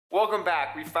Welcome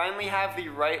back. We finally have the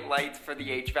right lights for the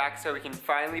HVAC, so we can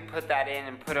finally put that in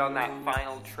and put on that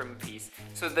final trim piece.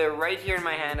 So they're right here in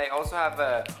my hand. I also have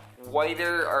a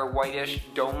whiter or whitish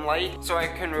dome light, so I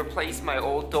can replace my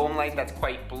old dome light that's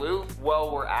quite blue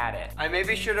while we're at it. I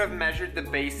maybe should have measured the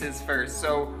bases first.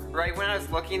 So right when I was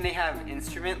looking, they have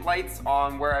instrument lights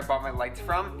on where I bought my lights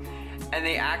from, and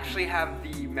they actually have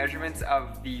the measurements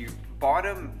of the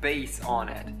bottom base on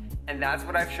it. And that's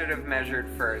what I should have measured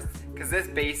first, because this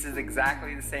base is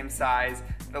exactly the same size.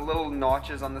 The little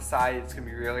notches on the side, it's gonna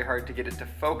be really hard to get it to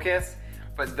focus,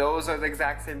 but those are the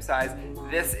exact same size.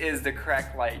 This is the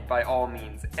correct light by all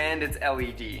means, and it's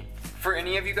LED. For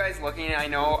any of you guys looking, I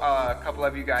know a couple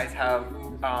of you guys have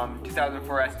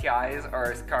 2004 STIs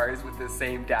or cars with the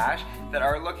same dash that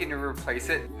are looking to replace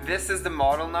it. This is the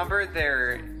model number.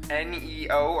 They're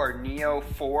NEO or NEO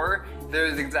 4.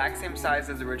 They're the exact same size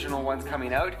as the original ones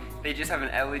coming out. They just have an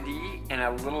LED and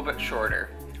a little bit shorter.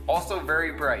 Also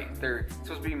very bright. They're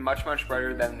supposed to be much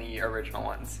brighter than the original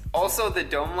ones. Also, the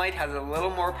dome light has a little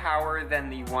more power than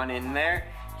the one in there.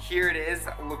 Here it is.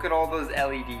 Look at all those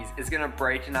LEDs. It's gonna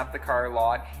brighten up the car a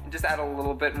lot and just add a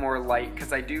little bit more light,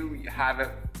 because I do have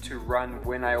it to run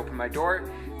when I open my door.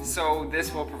 So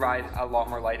this will provide a lot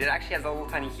more light. It actually has a little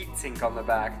tiny heat sink on the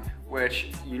back, which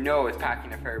you know is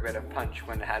packing a fair bit of punch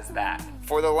when it has that.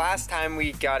 For the last time,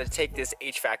 we gotta take this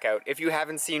HVAC out. If you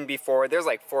haven't seen before, there's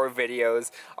like 4 videos.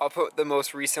 I'll put the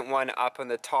most recent one up on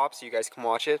the top so you guys can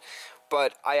watch it.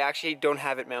 But I actually don't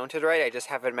have it mounted right. I just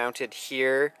have it mounted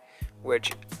here,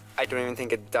 which I don't even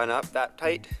think it's done up that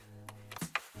tight.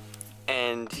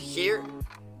 And here,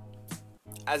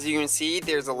 as you can see,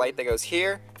 there's a light that goes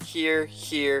here, here,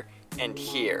 here, and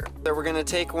here. So we're gonna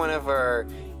take one of our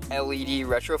LED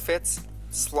retrofits,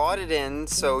 slot it in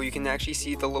so you can actually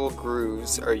see the little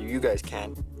grooves, or you guys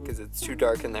can't because it's too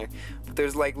dark in there. But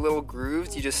there's like little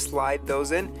grooves, you just slide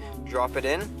those in, drop it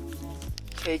in,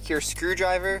 take your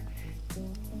screwdriver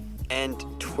and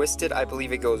twist it. I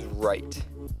believe it goes right,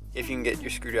 if you can get your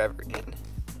screwdriver in.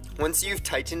 Once you've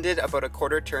tightened it about a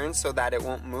quarter turn so that it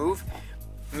won't move,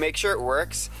 make sure it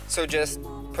works. So just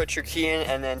put your key in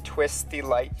and then twist the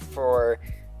light for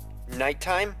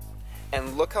nighttime.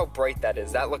 And look how bright that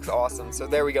is. That looks awesome. So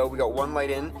there we go. We got 1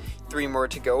 light in, 3 more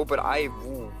to go. But I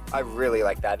really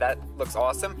like that. That looks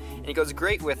awesome. And it goes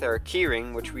great with our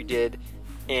keyring, which we did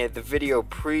in the video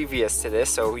previous to this.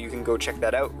 So you can go check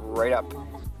that out right up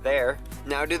there.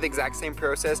 Now do the exact same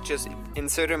process. Just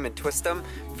insert them and twist them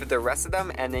for the rest of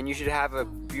them. And then you should have a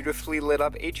beautifully lit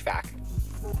up HVAC.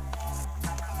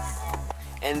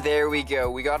 And there we go.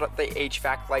 We got the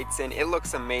HVAC lights in. It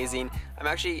looks amazing. I'm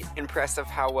actually impressed of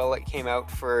how well it came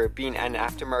out for being an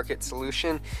aftermarket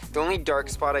solution. The only dark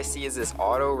spot I see is this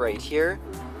auto right here.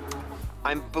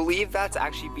 I believe that's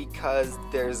actually because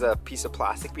there's a piece of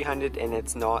plastic behind it and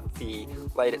it's not the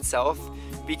light itself.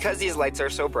 Because these lights are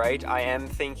so bright, I am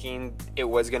thinking it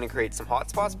was going to create some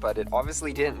hot spots, but it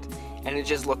obviously didn't. And it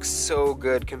just looks so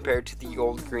good compared to the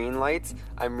old green lights.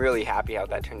 I'm really happy how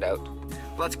that turned out.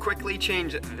 Let's quickly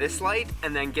change this light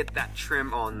and then get that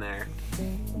trim on there.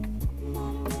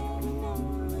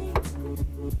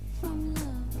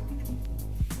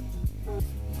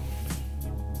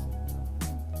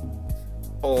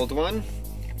 Old one.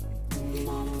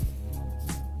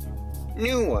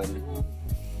 New one.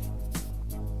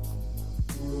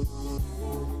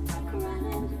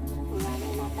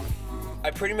 I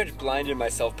pretty much blinded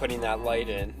myself putting that light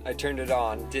in. I turned it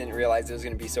on, didn't realize it was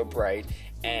going to be so bright,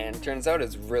 and turns out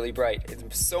it's really bright.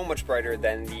 It's so much brighter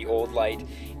than the old light,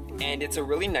 and it's a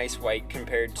really nice white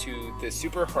compared to the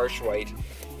super harsh white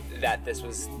that this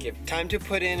was given. Time to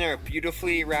put in our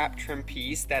beautifully wrapped trim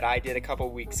piece that I did a couple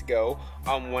weeks ago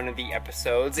on one of the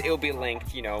episodes. It'll be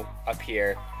linked, you know, up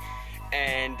here.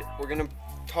 And we're gonna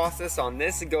toss this on.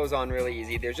 This goes on really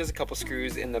easy. There's just a couple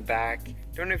screws in the back.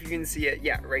 Don't know if you can see it.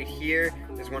 Yeah, right here.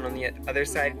 There's one on the other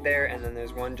side there, and then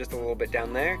there's one just a little bit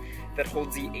down there that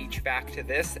holds the HVAC to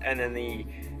this, and then the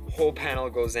whole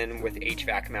panel goes in with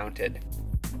HVAC mounted.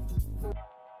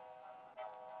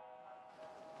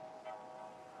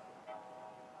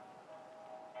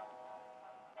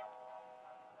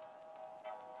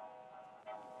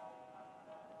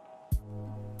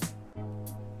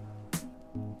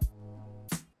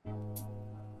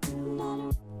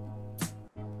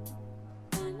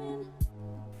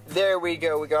 There we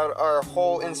go, we got our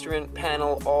whole instrument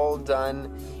panel all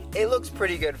done. It looks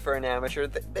pretty good for an amateur.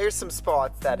 There's some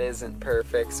spots that isn't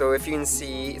perfect, so if you can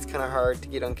see, it's kind of hard to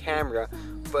get on camera,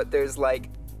 but there's like,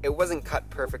 it wasn't cut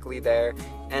perfectly there,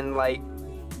 and like,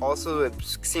 also it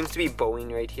seems to be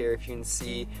bowing right here, if you can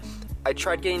see. I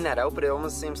tried getting that out, but it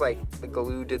almost seems like the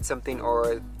glue did something,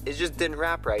 or it just didn't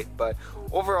wrap right. But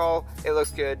overall, it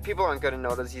looks good. People aren't gonna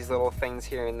notice these little things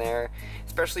here and there,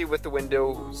 especially with the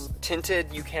windows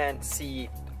tinted. You can't see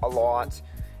a lot,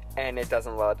 and it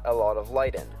doesn't let a lot of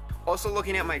light in. Also,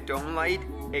 looking at my dome light,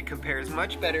 it compares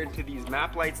much better to these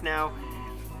map lights now.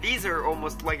 These are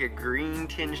almost like a green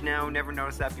tinge now. Never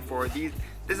noticed that before. This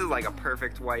is like a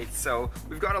perfect white. So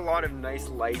we've got a lot of nice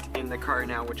light in the car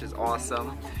now, which is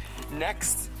awesome.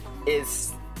 Next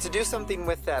is to do something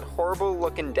with that horrible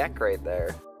looking deck right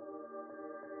there.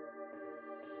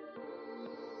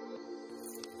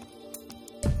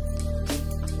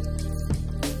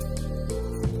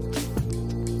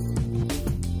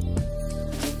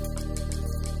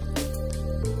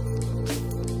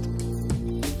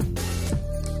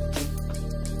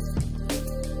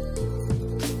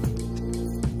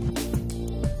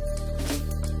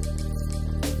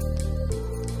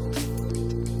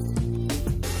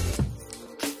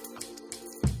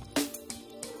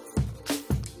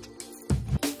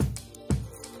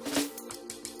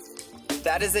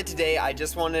 That is it today. I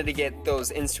just wanted to get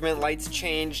those instrument lights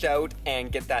changed out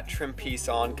and get that trim piece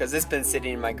on, because it's been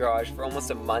sitting in my garage for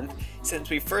almost a month since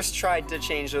we first tried to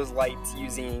change those lights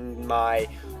using my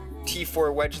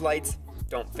T4 wedge lights.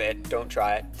 Don't fit, don't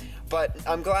try it. But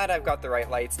I'm glad I've got the right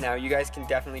lights now. You guys can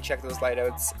definitely check those light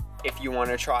outs if you want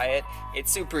to try it.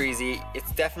 It's super easy.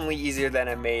 It's definitely easier than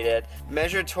I made it.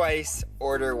 Measure twice,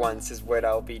 order once is what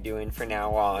I'll be doing from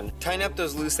now on. Tying up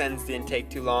those loose ends didn't take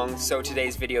too long, so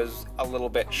today's video is a little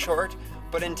bit short.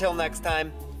 But until next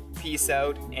time, peace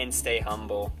out and stay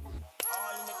humble.